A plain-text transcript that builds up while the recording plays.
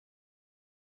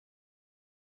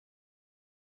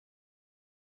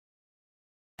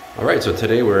Alright, so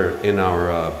today we're in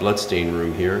our bloodstain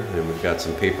room here, and we've got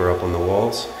some paper up on the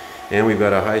walls, and we've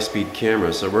got a high-speed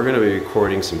camera. So we're going to be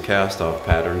recording some cast-off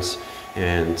patterns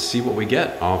and see what we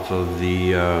get off of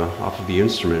the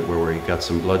instrument where we got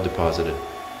some blood deposited.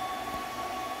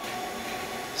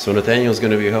 So Nathaniel's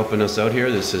going to be helping us out here.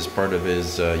 This is part of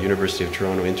his University of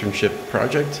Toronto internship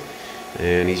project,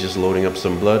 and he's just loading up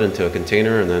some blood into a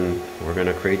container, and then we're going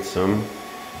to create some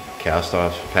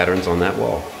cast-off patterns on that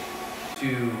wall.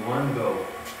 2, 1, go. I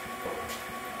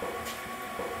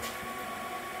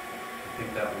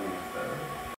think that one was better.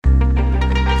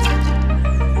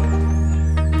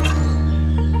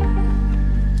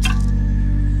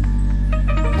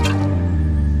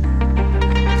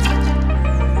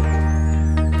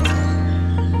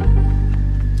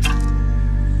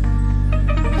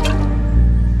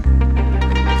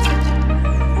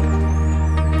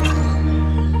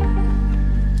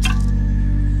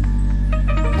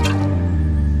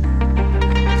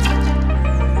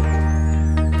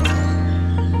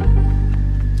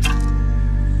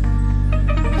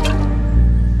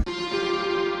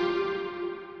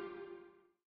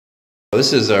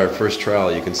 This is our first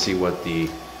trial. You can see what the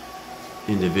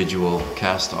individual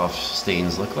cast-off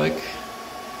stains look like.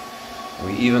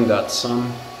 We even got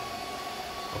some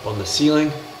up on the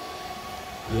ceiling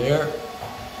there,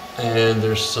 and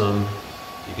there's some,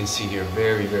 you can see here,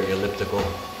 very elliptical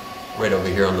right over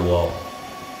here on the wall.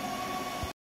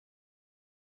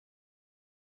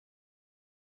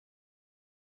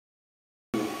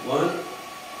 One,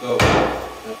 go,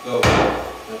 go,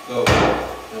 go,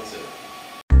 that's it.